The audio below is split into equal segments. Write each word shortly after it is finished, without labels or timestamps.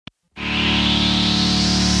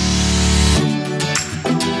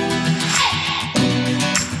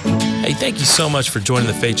Thank you so much for joining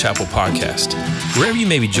the Faith Chapel podcast. Wherever you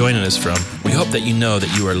may be joining us from, we hope that you know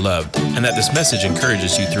that you are loved and that this message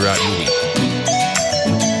encourages you throughout your week.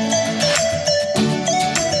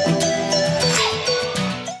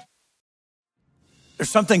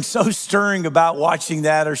 There's something so stirring about watching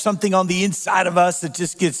that, or something on the inside of us that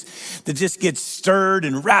just gets stirred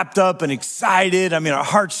and wrapped up and excited. I mean, our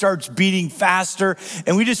heart starts beating faster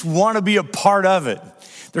and we just want to be a part of it.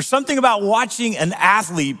 There's something about watching an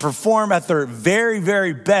athlete perform at their very,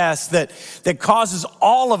 very best that causes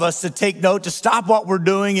all of us to take note, to stop what we're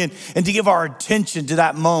doing and to give our attention to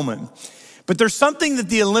that moment. But there's something that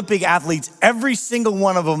the Olympic athletes, every single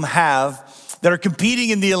one of them have, that are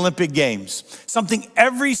competing in the Olympic Games. Something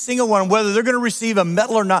every single one, whether they're gonna receive a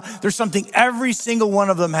medal or not, there's something every single one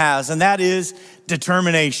of them has, and that is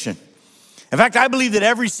determination. In fact, I believe that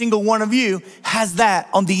every single one of you has that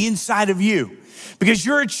on the inside of you, because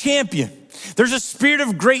you're a champion. There's a spirit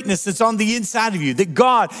of greatness that's on the inside of you, that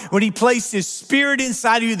God, when he placed his spirit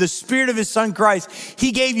inside of you, the spirit of his son Christ,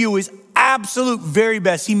 he gave you his absolute very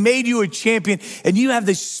best. He made you a champion, and you have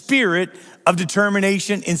the spirit of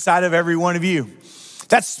determination inside of every one of you.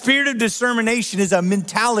 That spirit of determination is a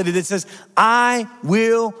mentality that says, I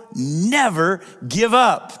will never give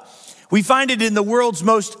up. We find it in the world's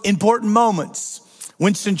most important moments.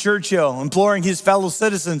 Winston Churchill, imploring his fellow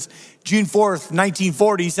citizens, June 4th,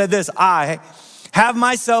 1940, he said this, I have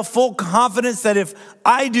myself full confidence that if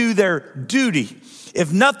I do their duty,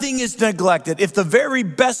 if nothing is neglected, if the very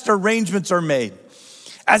best arrangements are made,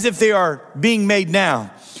 as if they are being made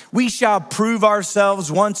now, we shall prove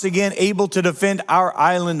ourselves once again able to defend our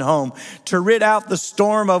island home, to rid out the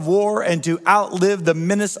storm of war and to outlive the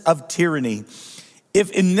menace of tyranny,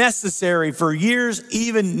 if necessary, for years,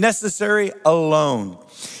 even necessary alone.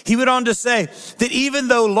 He went on to say that even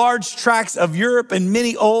though large tracts of Europe and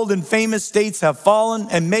many old and famous states have fallen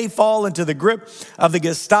and may fall into the grip of the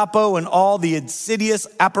Gestapo and all the insidious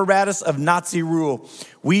apparatus of Nazi rule,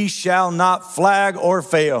 we shall not flag or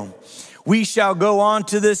fail. We shall go on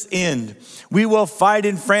to this end. We will fight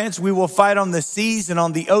in France. We will fight on the seas and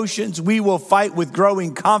on the oceans. We will fight with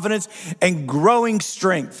growing confidence and growing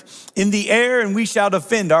strength in the air, and we shall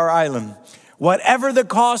defend our island. Whatever the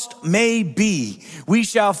cost may be, we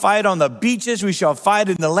shall fight on the beaches. We shall fight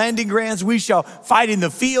in the landing grounds. We shall fight in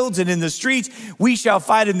the fields and in the streets. We shall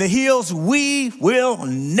fight in the hills. We will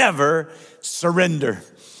never surrender.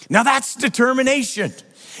 Now that's determination.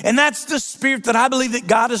 And that's the spirit that I believe that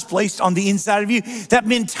God has placed on the inside of you. That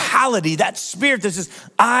mentality, that spirit that says,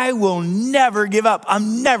 I will never give up.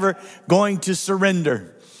 I'm never going to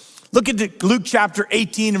surrender. Look at Luke chapter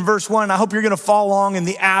 18 and verse 1. I hope you're going to follow along in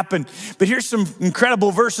the app. But here's some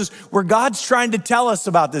incredible verses where God's trying to tell us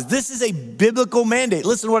about this. This is a biblical mandate.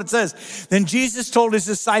 Listen to what it says. Then Jesus told his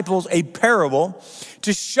disciples a parable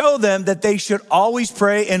to show them that they should always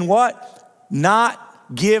pray and what?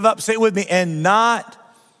 Not give up. Say it with me. And not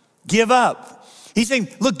give up. He's saying,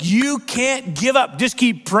 look, you can't give up. Just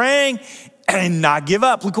keep praying and not give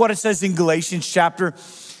up. Look what it says in Galatians chapter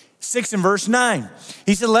 6 and verse 9.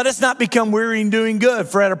 He said, let us not become weary in doing good,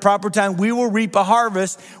 for at a proper time we will reap a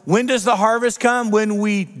harvest. When does the harvest come? When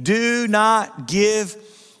we do not give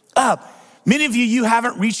up. Many of you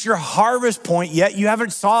haven't reached your harvest point yet. You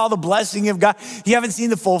haven't saw the blessing of God. You haven't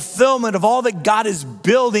seen the fulfillment of all that God is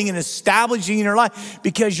building and establishing in your life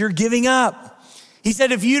because you're giving up. He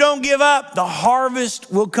said, if you don't give up, the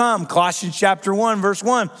harvest will come. Colossians chapter 1, verse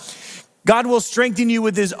 1. God will strengthen you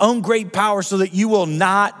with his own great power so that you will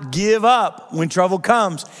not give up when trouble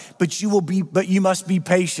comes, but you must be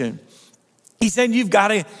patient. He said, you've got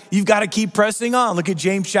to keep pressing on. Look at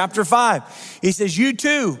James chapter 5. He says, you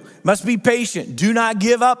too must be patient. Do not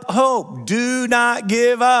give up hope. Do not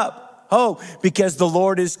give up hope, because the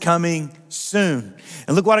Lord is coming soon.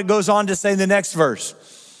 And look what it goes on to say in the next verse.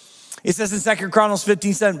 It says in 2 Chronicles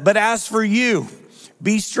 15:7, but as for you,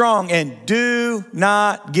 be strong and do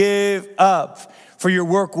not give up, for your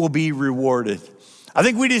work will be rewarded. I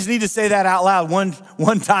think we just need to say that out loud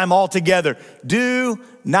one time all together. Do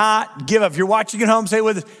not give up. If you're watching at home, say it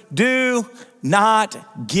with us. Do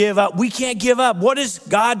not give up. We can't give up. What is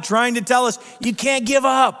God trying to tell us? You can't give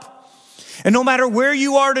up. And no matter where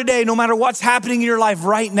you are today, no matter what's happening in your life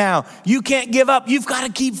right now, you can't give up. You've got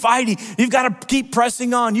to keep fighting. You've got to keep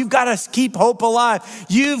pressing on. You've got to keep hope alive.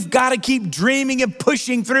 You've got to keep dreaming and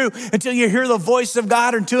pushing through until you hear the voice of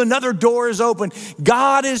God or until another door is open.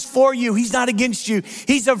 God is for you. He's not against you.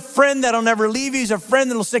 He's a friend that'll never leave you. He's a friend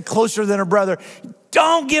that'll stick closer than a brother.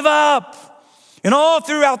 Don't give up. And all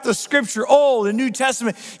throughout the scripture, Old and New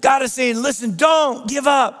Testament, God is saying, listen, don't give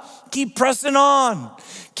up. Keep pressing on.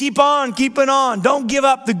 Keep on keeping on. Don't give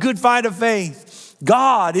up the good fight of faith.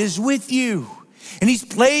 God is with you. And he's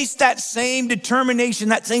placed that same determination,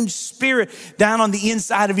 that same spirit down on the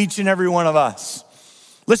inside of each and every one of us.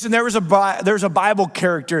 Listen, there's a Bible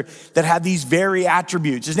character that had these very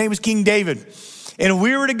attributes. His name was King David. And if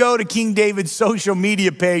we were to go to King David's social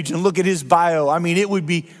media page and look at his bio, I mean, it would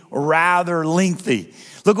be rather lengthy.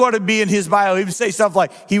 Look what it'd be in his bio. He would say stuff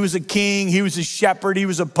like he was a king, he was a shepherd, he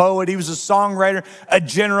was a poet, he was a songwriter, a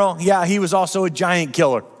general. Yeah, he was also a giant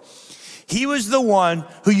killer. He was the one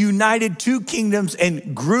who united two kingdoms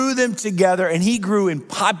and grew them together, and he grew in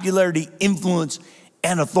popularity, influence,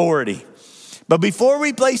 and authority. But before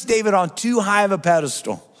we place David on too high of a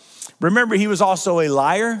pedestal, remember he was also a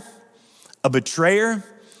liar, a betrayer,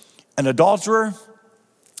 an adulterer,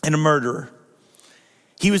 and a murderer.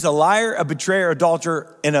 He was a liar, a betrayer,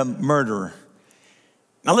 adulterer, and a murderer.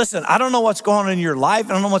 Now listen, I don't know what's going on in your life. I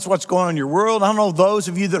don't know what's going on in your world. I don't know those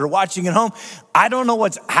of you that are watching at home. I don't know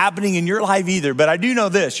what's happening in your life either, but I do know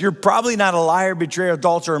this. You're probably not a liar, betrayer,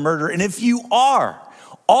 adulterer, or murderer. And if you are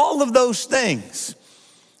all of those things,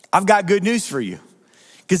 I've got good news for you.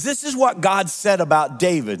 Because this is what God said about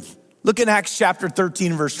David. Look in Acts chapter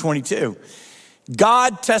 13, verse 22.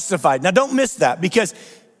 God testified. Now don't miss that, because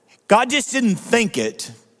God just didn't think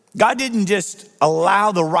it. God didn't just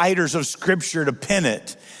allow the writers of scripture to pen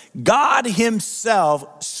it. God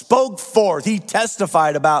himself spoke forth. He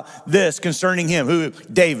testified about this concerning him. Who?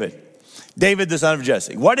 David. David, the son of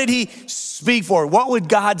Jesse. What did he speak for? What would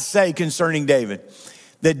God say concerning David?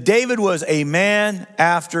 That David was a man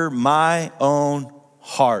after my own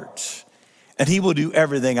heart, and he will do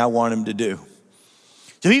everything I want him to do.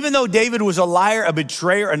 So even though David was a liar, a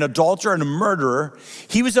betrayer, an adulterer, and a murderer,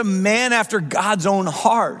 he was a man after God's own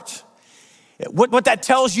heart. What that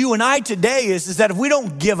tells you and I today is that if we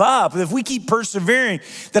don't give up, if we keep persevering,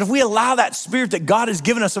 that if we allow that spirit that God has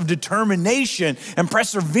given us of determination and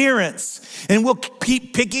perseverance, and we'll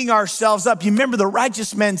keep picking ourselves up. You remember the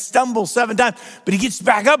righteous man stumbles 7 times, but he gets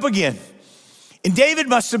back up again. And David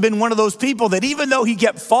must have been one of those people that even though he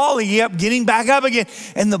kept falling, he kept getting back up again.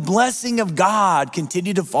 And the blessing of God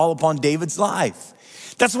continued to fall upon David's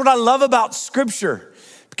life. That's what I love about scripture,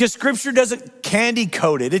 because scripture doesn't candy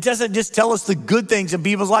coat it. It doesn't just tell us the good things in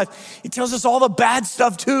people's life. It tells us all the bad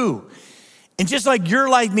stuff too. And just like your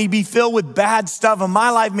life may be filled with bad stuff, and my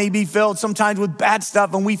life may be filled sometimes with bad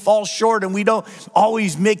stuff, and we fall short and we don't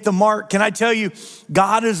always make the mark. Can I tell you,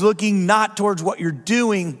 God is looking not towards what you're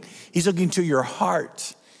doing. He's looking to your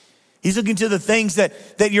heart. He's looking to the things that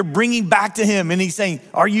you're bringing back to him. And he's saying,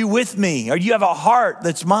 are you with me? Or you have a heart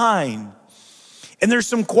that's mine? And there's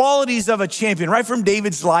some qualities of a champion right from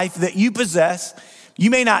David's life that you possess. You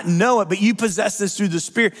may not know it, but you possess this through the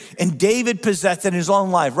Spirit. And David possessed it in his own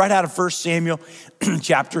life, right out of 1 Samuel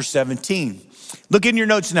chapter 17. Look in your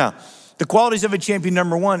notes now. The qualities of a champion,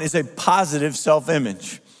 number 1, is a positive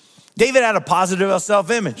self-image. David had a positive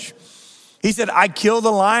self-image. He said, I killed a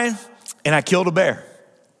lion and I killed a bear.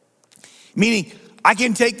 Meaning, I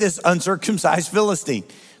can take this uncircumcised Philistine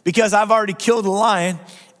because I've already killed a lion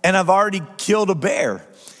and I've already killed a bear.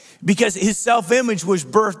 Because his self-image was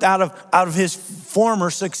birthed out of his former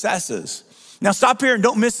successes. Now stop here and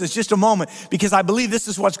don't miss this just a moment, because I believe this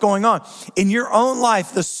is what's going on. In your own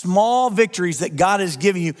life, the small victories that God has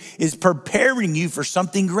given you is preparing you for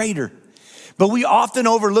something greater. But we often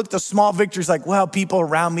overlook the small victories like, well, people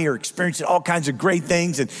around me are experiencing all kinds of great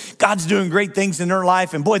things and God's doing great things in their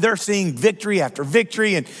life. And boy, they're seeing victory after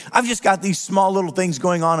victory. And I've just got these small little things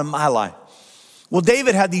going on in my life. Well,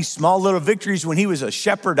 David had these small little victories when he was a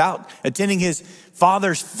shepherd out attending his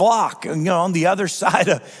father's flock, on the other side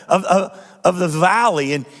of the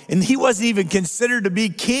valley. And he wasn't even considered to be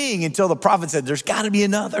king until the prophet said, there's got to be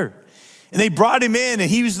another. And they brought him in, and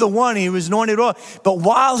he was the one. He was anointed oil. But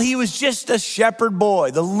while he was just a shepherd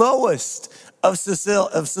boy, the lowest of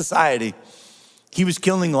society, he was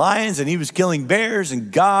killing lions and he was killing bears,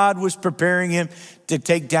 and God was preparing him to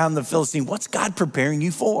take down the Philistine. What's God preparing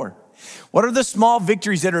you for? What are the small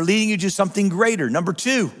victories that are leading you to something greater? Number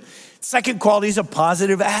 2, second quality is a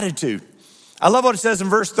positive attitude. I love what it says in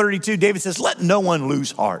verse 32. David says, let no one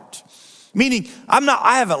lose heart. Meaning,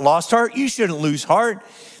 I haven't lost heart. You shouldn't lose heart.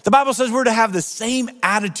 The Bible says we're to have the same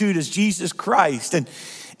attitude as Jesus Christ. And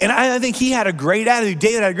I think he had a great attitude.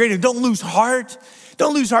 David had a great attitude. Don't lose heart.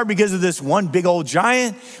 Don't lose heart because of this one big old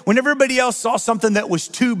giant. When everybody else saw something that was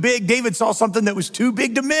too big, David saw something that was too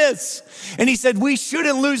big to miss. And he said, we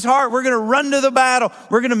shouldn't lose heart. We're going to run to the battle.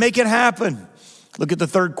 We're going to make it happen. Look at the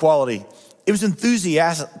third quality. It was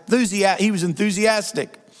enthusiastic. He was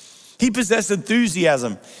enthusiastic. He possessed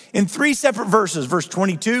enthusiasm. In 3 separate verses, verse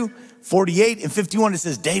 22, 48, and 51, it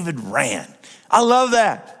says David ran. I love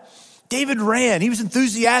that. David ran. He was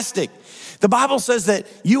enthusiastic. The Bible says that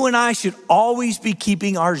you and I should always be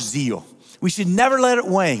keeping our zeal. We should never let it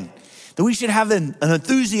wane. That we should have an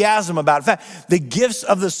enthusiasm about it. In fact, the gifts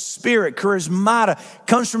of the Spirit, charismata,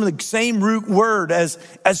 comes from the same root word as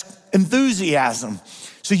enthusiasm.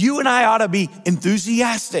 So you and I ought to be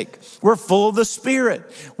enthusiastic. We're full of the Spirit.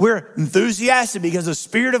 We're enthusiastic because the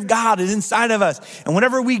Spirit of God is inside of us. And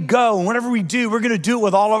whenever we go and whatever we do, we're going to do it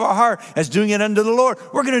with all of our heart as doing it unto the Lord.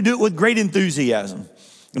 We're going to do it with great enthusiasm.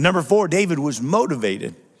 And number 4, David was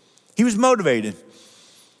motivated. He was motivated.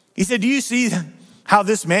 He said, do you see how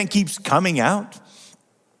this man keeps coming out?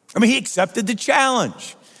 I mean, he accepted the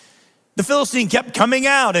challenge. The Philistine kept coming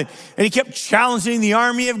out and he kept challenging the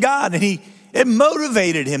army of God, and it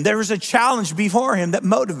motivated him. There was a challenge before him that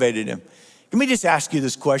motivated him. Let me just ask you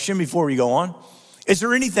this question before we go on. Is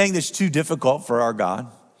there anything that's too difficult for our God?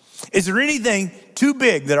 Is there anything too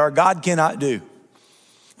big that our God cannot do?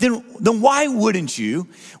 Then why wouldn't you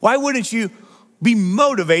be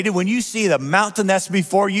motivated when you see the mountain that's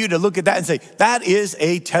before you to look at that and say, that is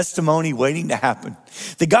a testimony waiting to happen.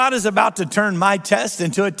 That God is about to turn my test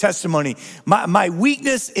into a testimony, my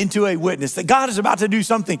weakness into a witness. That God is about to do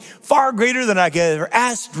something far greater than I could ever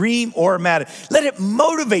ask, dream, or imagine. Let it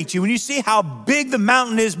motivate you. When you see how big the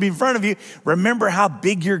mountain is in front of you, remember how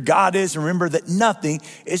big your God is. Remember that nothing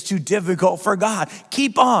is too difficult for God.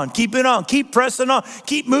 Keep on, keep it on, keep pressing on,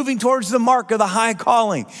 keep moving towards the mark of the high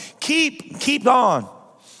calling. Keep on.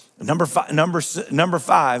 Number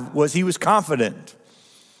five was he was confident.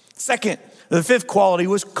 Second, the fifth quality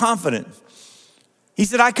was confident. He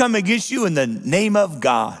said, I come against you in the name of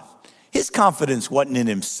God. His confidence wasn't in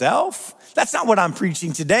himself. That's not what I'm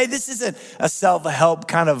preaching today. This isn't a self-help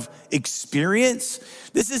kind of experience.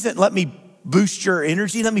 This isn't let me boost your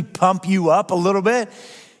energy, let me pump you up a little bit.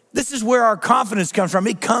 This is where our confidence comes from.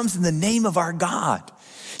 It comes in the name of our God.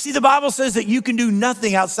 See, the Bible says that you can do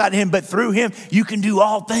nothing outside him, but through him, you can do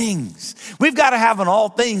all things. We've got to have an all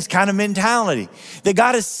things kind of mentality. That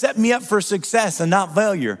God has set me up for success and not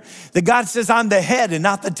failure. That God says I'm the head and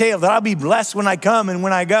not the tail. That I'll be blessed when I come and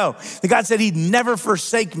when I go. That God said he'd never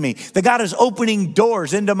forsake me. That God is opening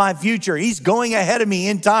doors into my future. He's going ahead of me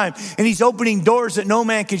in time. And he's opening doors that no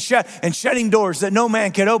man can shut and shutting doors that no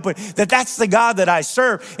man can open. That's the God that I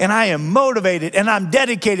serve. And I am motivated and I'm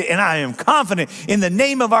dedicated and I am confident in the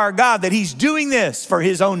name of our God that he's doing this for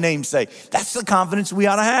his own name's sake. That's the confidence we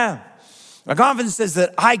ought to have. Our confidence says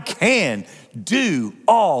that I can do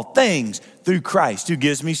all things through Christ who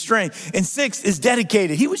gives me strength. And 6 is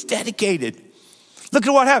dedicated. He was dedicated. Look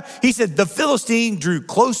at what happened. He said, the Philistine drew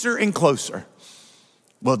closer and closer.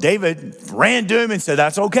 Well, David ran to him and said,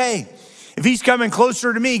 that's okay. If he's coming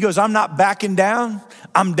closer to me, he goes, I'm not backing down.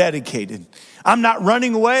 I'm dedicated. I'm not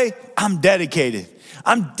running away. I'm dedicated.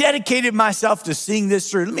 I'm dedicated myself to seeing this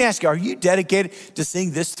through. Let me ask you, are you dedicated to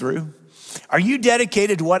seeing this through? Are you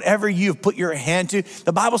dedicated to whatever you've put your hand to?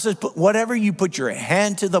 The Bible says, whatever you put your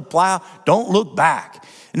hand to the plow, don't look back.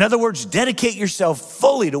 In other words, dedicate yourself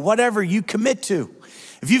fully to whatever you commit to.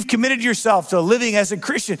 If you've committed yourself to living as a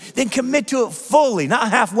Christian, then commit to it fully,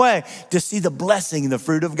 not halfway, to see the blessing and the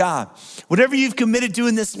fruit of God. Whatever you've committed to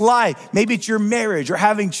in this life, maybe it's your marriage or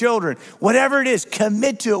having children, whatever it is,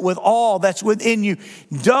 commit to it with all that's within you.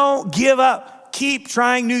 Don't give up. Keep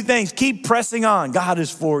trying new things. Keep pressing on. God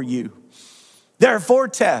is for you. There are 4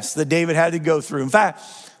 tests that David had to go through. In fact,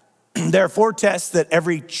 there are 4 tests that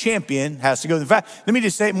every champion has to go through. In fact, let me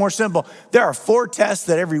just say it more simple. There are 4 tests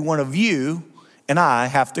that every one of you and I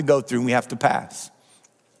have to go through and we have to pass.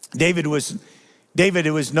 David was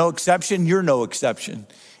no exception. You're no exception.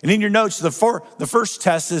 And in your notes, the first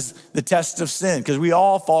test is the test of sin, because we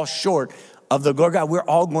all fall short of the glory of God. We're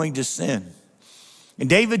all going to sin. And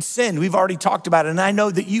David sinned. We've already talked about it, and I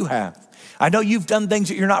know that you have. I know you've done things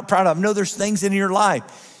that you're not proud of. I know there's things in your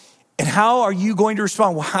life. And how are you going to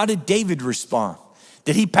respond? Well, how did David respond?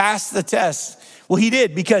 Did he pass the test? Well, he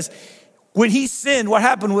did, because when he sinned, what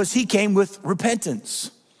happened was he came with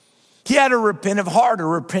repentance. He had a repentant heart, a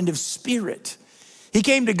repentant spirit. He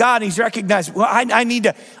came to God and he's recognized, well, I need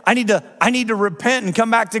to repent and come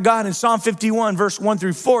back to God. In Psalm 51, verse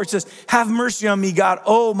 1-4, it says, have mercy on me, God,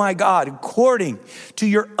 oh my God, according to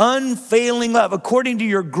your unfailing love, according to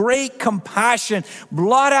your great compassion,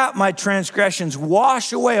 blot out my transgressions,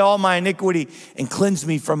 wash away all my iniquity, and cleanse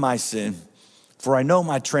me from my sin. For I know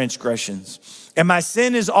my transgressions, and my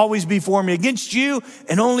sin is always before me. Against you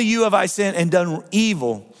and only you have I sinned and done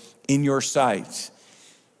evil in your sight.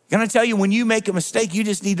 Can I tell you, when you make a mistake, you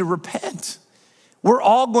just need to repent. We're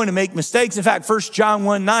all going to make mistakes. In fact, 1 John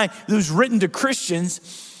 1:9, it was written to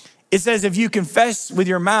Christians. It says, if you confess with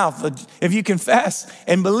your mouth, if you confess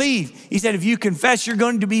and believe, he said, if you confess, you're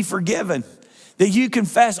going to be forgiven. that you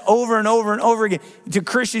confess over and over and over again. To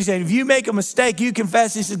Christians, if you make a mistake, you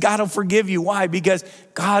confess. He says, God will forgive you. Why? Because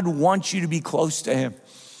God wants you to be close to him.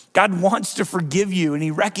 God wants to forgive you, and he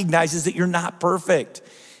recognizes that you're not perfect.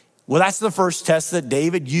 Well, that's the first test that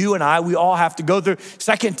David, you and I, we all have to go through.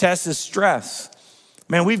 Second test is stress.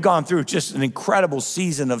 Man, we've gone through just an incredible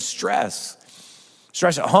season of stress.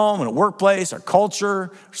 Stress at home, in a workplace, our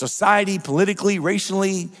culture, our society, politically,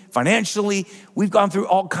 racially, financially. We've gone through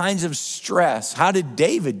all kinds of stress. How did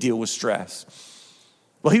David deal with stress?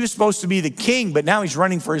 Well, he was supposed to be the king, but now he's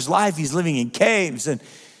running for his life. He's living in caves. And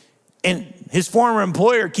his former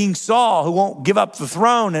employer, King Saul, who won't give up the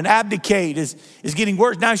throne and abdicate, is getting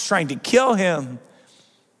worse. Now he's trying to kill him.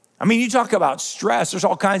 I mean, you talk about stress. There's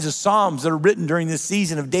all kinds of Psalms that are written during this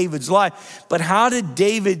season of David's life. But how did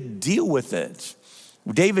David deal with it?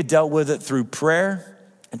 David dealt with it through prayer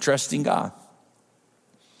and trusting God.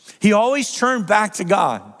 He always turned back to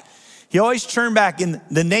God. He always turned back in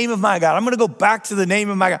the name of my God. I'm going to go back to the name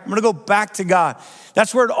of my God. I'm going to go back to God.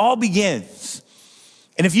 That's where it all begins.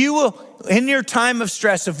 And if you will, in your time of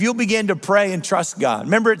stress, if you'll begin to pray and trust God.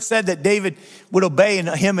 Remember it said that David would obey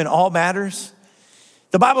him in all matters.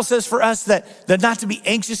 The Bible says for us that not to be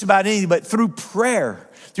anxious about anything, but through prayer,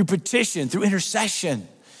 through petition, through intercession,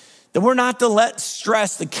 that we're not to let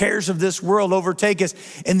stress, the cares of this world overtake us.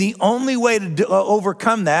 And the only way to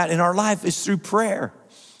overcome that in our life is through prayer.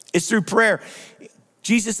 It's through prayer.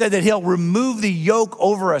 Jesus said that he'll remove the yoke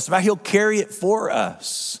over us, he'll carry it for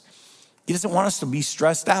us. He doesn't want us to be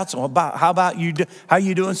stressed out. So how about you? How are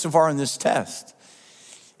you doing so far in this test?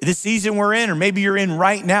 This season we're in, or maybe you're in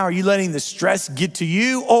right now, are you letting the stress get to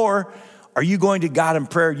you, or are you going to God in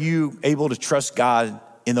prayer? Are you able to trust God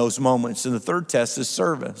in those moments? And the third test is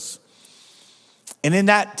service. And in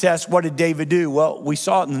that test, what did David do? Well, we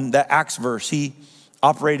saw it in the Acts verse. He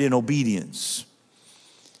operated in obedience.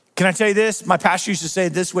 Can I tell you this? My pastor used to say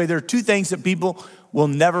it this way. There are two things that people will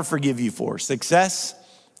never forgive you for: success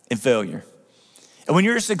and failure. And when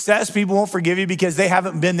you're a success, people won't forgive you because they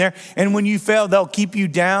haven't been there. And when you fail, they'll keep you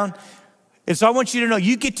down. And so I want you to know,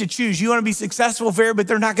 you get to choose. You want to be successful or fair, but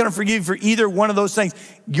they're not going to forgive you for either one of those things.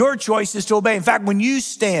 Your choice is to obey. In fact, when you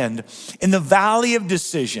stand in the valley of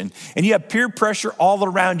decision and you have peer pressure all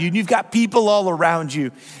around you, and you've got people all around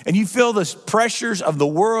you, and you feel the pressures of the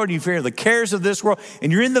world, you feel the cares of this world,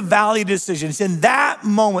 and you're in the valley of decision, it's in that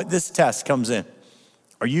moment this test comes in.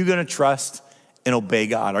 Are you going to trust and obey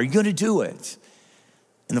God? Are you going to do it?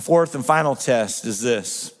 And the fourth and final test is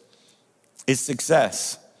this: it's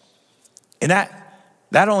success. And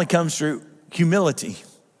that only comes through humility.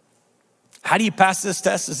 How do you pass this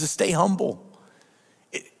test? Is to stay humble.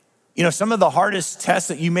 Some of the hardest tests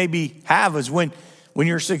that you maybe have is when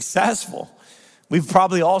you're successful. We've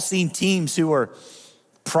probably all seen teams who are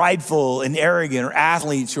prideful and arrogant, or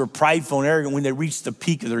athletes who are prideful and arrogant when they reach the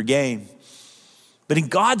peak of their game. But in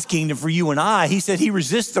God's kingdom, for you and I, he said he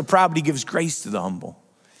resists the proud, but he gives grace to the humble.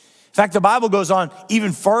 In fact, the Bible goes on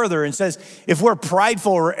even further and says, if we're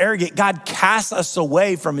prideful or arrogant, God casts us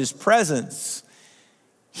away from his presence.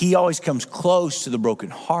 He always comes close to the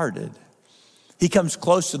brokenhearted. He comes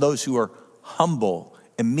close to those who are humble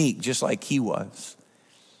and meek, just like he was.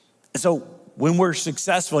 And so when we're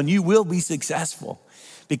successful, and you will be successful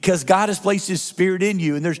because God has placed his spirit in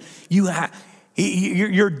you, and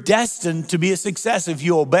you're destined to be a success if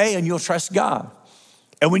you obey and you'll trust God.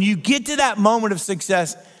 And when you get to that moment of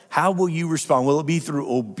success, how will you respond? Will it be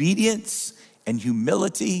through obedience and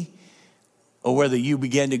humility, or whether you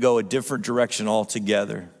begin to go a different direction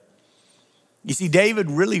altogether? You see,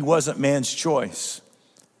 David really wasn't man's choice,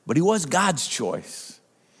 but he was God's choice.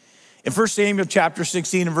 In 1 Samuel chapter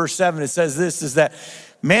 16 and verse 7, it says this, is that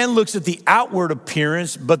man looks at the outward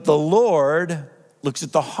appearance, but the Lord looks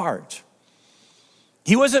at the heart.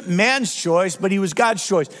 He wasn't man's choice, but he was God's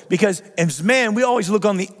choice. Because as man, we always look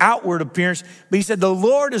on the outward appearance, but he said the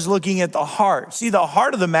Lord is looking at the heart. See, the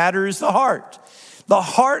heart of the matter is the heart. The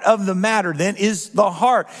heart of the matter then is the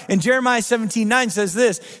heart. And Jeremiah 17:9 says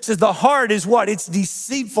this, it says the heart is what? It's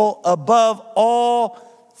deceitful above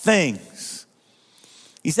all things.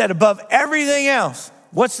 He said above everything else,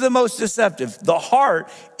 what's the most deceptive? The heart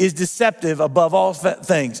is deceptive above all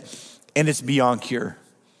things, and it's beyond cure.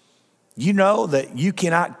 You know that you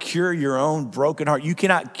cannot cure your own broken heart. You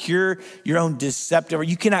cannot cure your own deceptive, or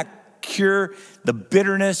you cannot cure the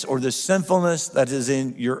bitterness or the sinfulness that is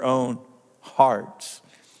in your own heart.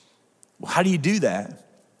 Well, how do you do that?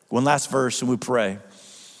 One last verse and we pray.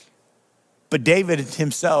 But David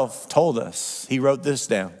himself told us, he wrote this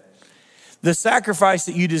down. The sacrifice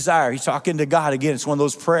that you desire, he's talking to God again. It's one of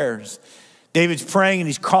those prayers. David's praying and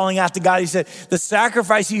he's calling out to God. He said, the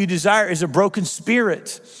sacrifice that you desire is a broken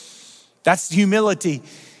spirit. That's humility.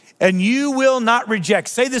 And you will not reject.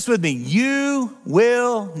 Say this with me. You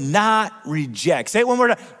will not reject. Say it one more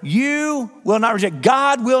time. You will not reject.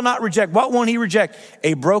 God will not reject. What won't he reject?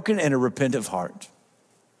 A broken and a repentant heart.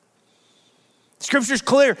 Scripture's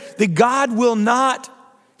clear that God will not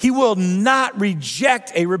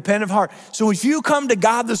reject a repentant heart. So if you come to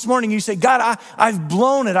God this morning, you say, God, I've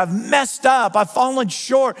blown it. I've messed up. I've fallen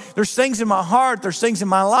short. There's things in my heart. There's things in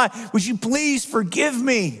my life. Would you please forgive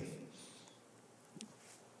me?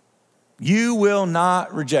 You will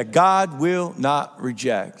not reject. God will not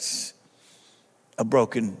reject a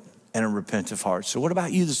broken and a repentant heart. So what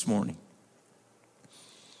about you this morning?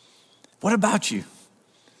 What about you?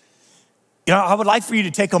 You know, I would like for you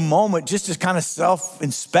to take a moment just to kind of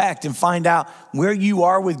self-inspect and find out where you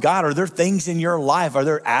are with God. Are there things in your life? Are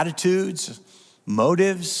there attitudes,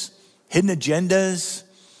 motives, hidden agendas?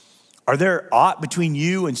 Are there aught between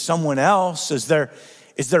you and someone else? Is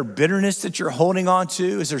there bitterness that you're holding on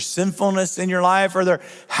to? Is there sinfulness in your life? Are there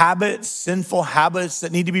habits, sinful habits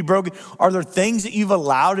that need to be broken? Are there things that you've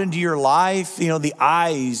allowed into your life? You know, the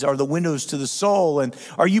eyes are the windows to the soul. And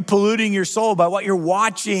are you polluting your soul by what you're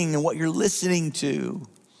watching and what you're listening to?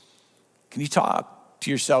 Can you talk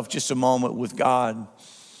to yourself just a moment with God?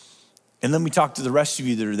 And let me talk to the rest of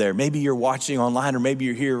you that are there. Maybe you're watching online, or maybe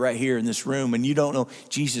you're here, right here in this room, and you don't know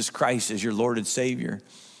Jesus Christ as your Lord and Savior.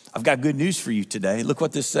 I've got good news for you today. Look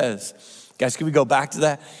what this says. Guys, can we go back to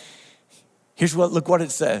that? Look what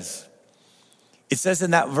it says. It says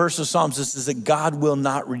in that verse of Psalms, it says that God will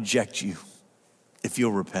not reject you if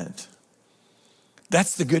you'll repent.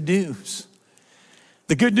 That's the good news.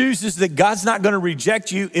 The good news is that God's not going to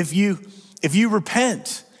reject you if you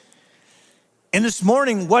repent. And this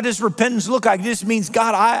morning, what does repentance look like? It just means,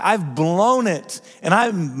 God, I've blown it, and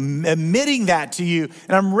I'm admitting that to you,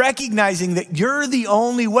 and I'm recognizing that you're the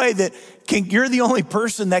only you're the only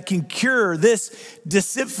person that can cure this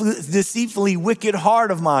deceitfully wicked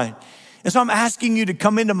heart of mine. And so I'm asking you to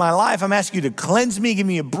come into my life. I'm asking you to cleanse me, give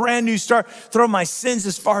me a brand new start, throw my sins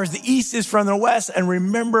as far as the east is from the west, and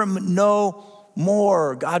remember them no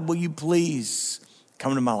more. God, will you please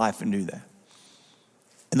come into my life and do that?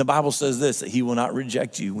 And the Bible says this, that he will not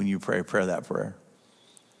reject you when you pray that prayer.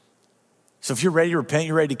 So if you're ready to repent,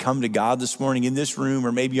 you're ready to come to God this morning in this room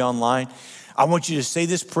or maybe online, I want you to say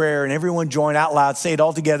this prayer, and everyone join out loud. Say it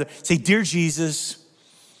all together. Say, Dear Jesus,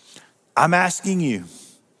 I'm asking you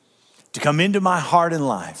to come into my heart and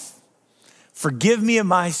life. Forgive me of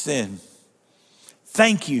my sin.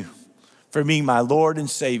 Thank you for being my Lord and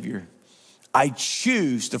Savior. I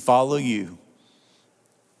choose to follow you.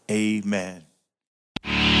 Amen.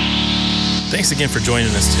 Thanks again for joining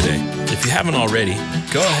us today. If you haven't already,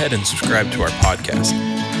 go ahead and subscribe to our podcast.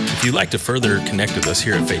 If you'd like to further connect with us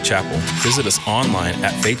here at Faith Chapel, visit us online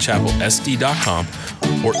at faithchapelsd.com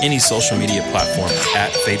or any social media platform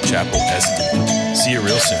at faithchapelsd. See you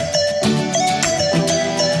real soon.